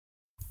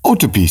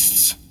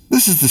Autopistes.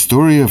 This is the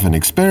story of an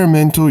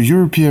experimental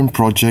European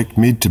project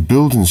made to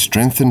build and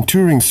strengthen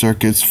touring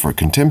circuits for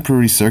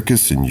contemporary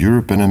circus in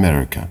Europe and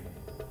America.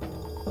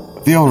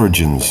 The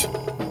origins.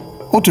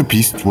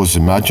 Autopistes was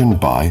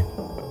imagined by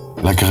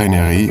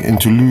Grainerie in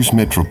Toulouse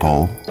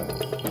Metropole,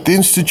 the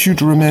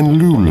Institut Ramon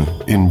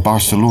Llull in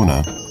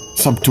Barcelona,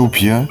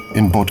 Subtopia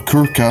in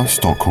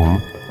Botkyrka-Stockholm,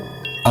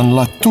 and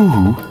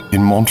Tohu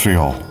in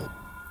Montreal.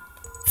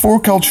 4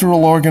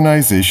 cultural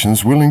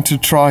organizations willing to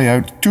try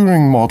out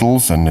touring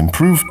models and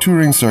improve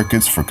touring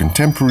circuits for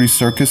contemporary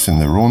circus in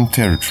their own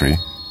territory,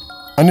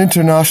 and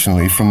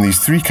internationally from these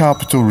 3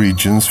 capital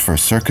regions for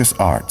circus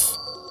arts.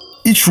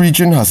 Each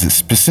region has its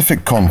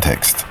specific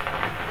context.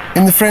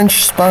 In the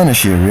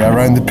French-Spanish area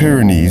around the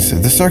Pyrenees,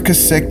 the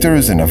circus sector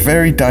is in a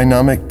very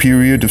dynamic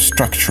period of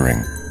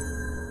structuring.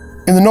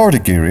 In the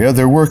Nordic area,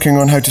 they're working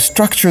on how to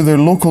structure their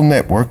local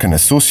network and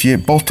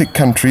associate Baltic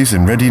countries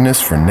in readiness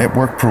for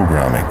network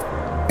programming.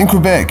 In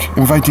Quebec,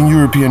 inviting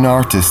European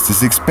artists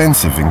is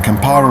expensive and can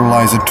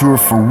paralyze a tour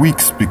for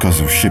weeks because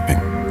of shipping.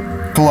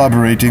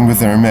 Collaborating with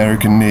their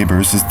American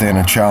neighbors is then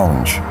a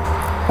challenge.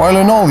 While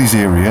in all these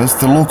areas,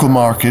 the local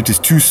market is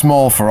too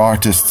small for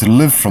artists to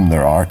live from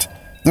their art,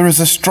 there is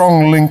a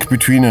strong link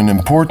between an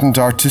important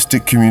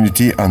artistic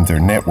community and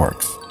their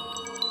networks.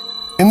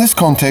 In this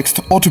context,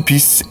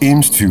 Autopistes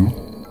aims to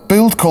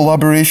build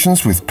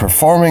collaborations with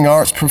performing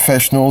arts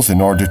professionals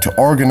in order to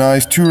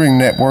organize touring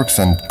networks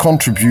and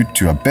contribute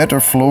to a better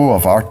flow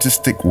of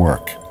artistic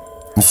work,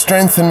 and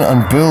strengthen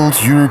and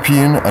build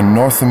European and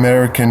North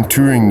American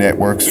touring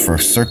networks for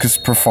circus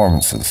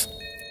performances.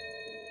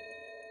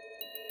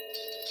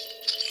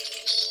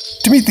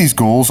 To meet these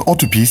goals,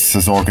 Autopistes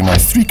has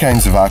organized 3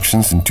 kinds of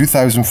actions in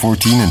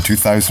 2014 and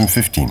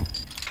 2015.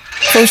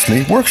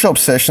 Firstly, workshop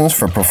sessions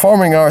for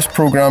performing arts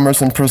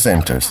programmers and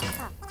presenters.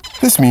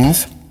 This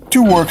means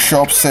 2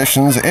 workshop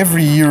sessions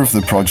every year of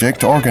the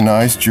project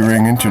organized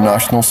during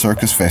international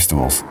circus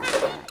festivals.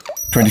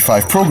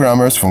 25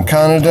 programmers from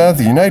Canada,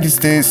 the United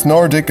States,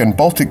 Nordic and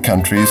Baltic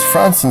countries,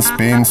 France and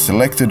Spain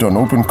selected on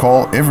open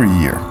call every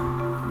year.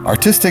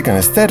 Artistic and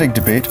aesthetic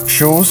debate,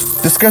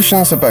 shows,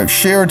 discussions about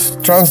shared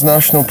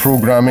transnational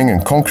programming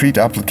and concrete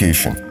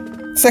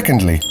application.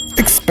 Secondly,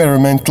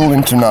 experimental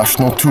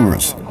international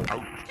tours.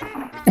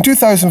 In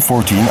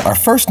 2014, our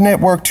first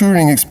network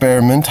touring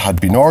experiment had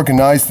been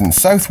organized in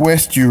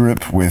Southwest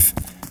Europe with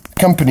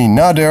company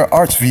Nader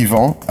Arts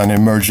Vivant, an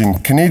emerging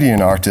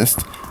Canadian artist,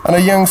 and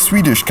a young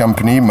Swedish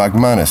company,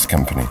 Magmanus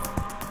Company.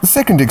 The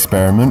second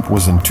experiment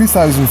was in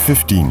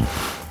 2015.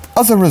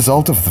 As a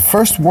result of the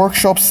first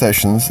workshop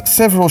sessions,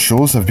 several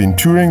shows have been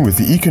touring with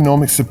the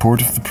economic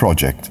support of the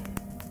project.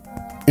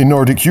 In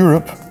Nordic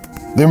Europe,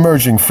 the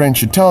emerging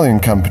French-Italian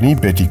company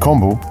Betty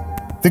Combo,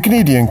 the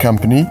Canadian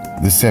company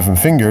The 7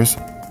 Fingers,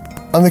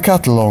 and the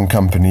Catalan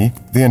company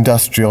the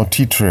Industrial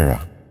Teatrera.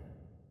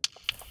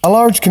 A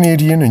large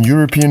Canadian and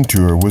European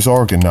tour was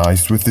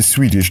organized with the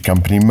Swedish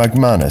company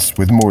Magmanus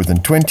with more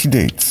than 20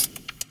 dates.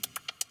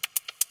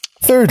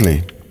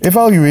 Thirdly,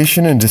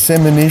 evaluation and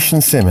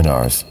dissemination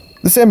seminars.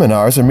 The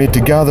seminars are made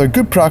to gather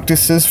good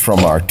practices from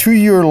our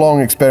 2-year-long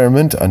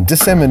experiment and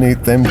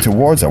disseminate them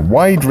towards a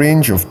wide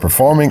range of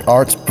performing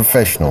arts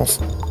professionals.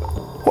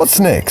 What's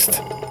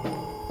next?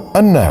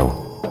 And now?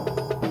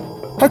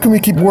 How can we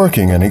keep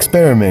working and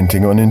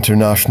experimenting on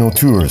international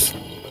tours?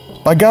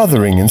 By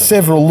gathering in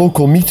several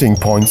local meeting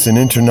points in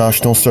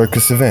international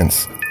circus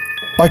events.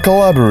 By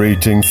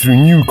collaborating through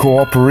new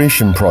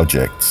cooperation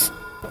projects.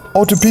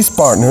 Autopiste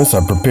partners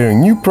are preparing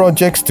new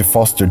projects to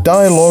foster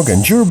dialogue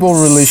and durable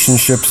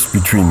relationships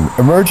between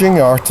emerging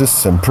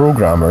artists and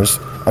programmers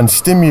and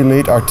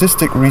stimulate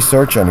artistic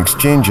research and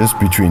exchanges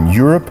between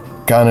Europe,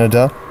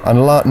 Canada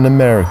and Latin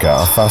America,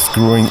 a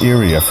fast-growing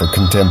area for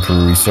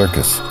contemporary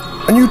circus.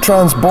 A new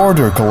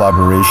trans-border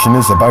collaboration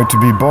is about to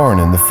be born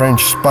in the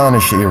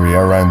French-Spanish area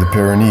around the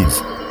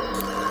Pyrenees.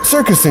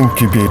 Circus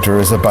Incubator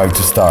is about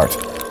to start.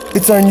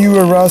 It's our new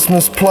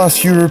Erasmus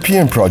Plus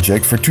European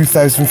project for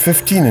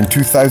 2015 and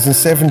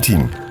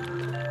 2017.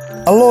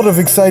 A lot of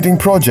exciting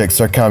projects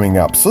are coming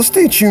up, so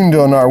stay tuned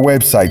on our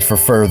website for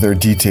further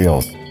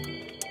details.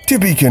 To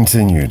be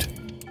continued.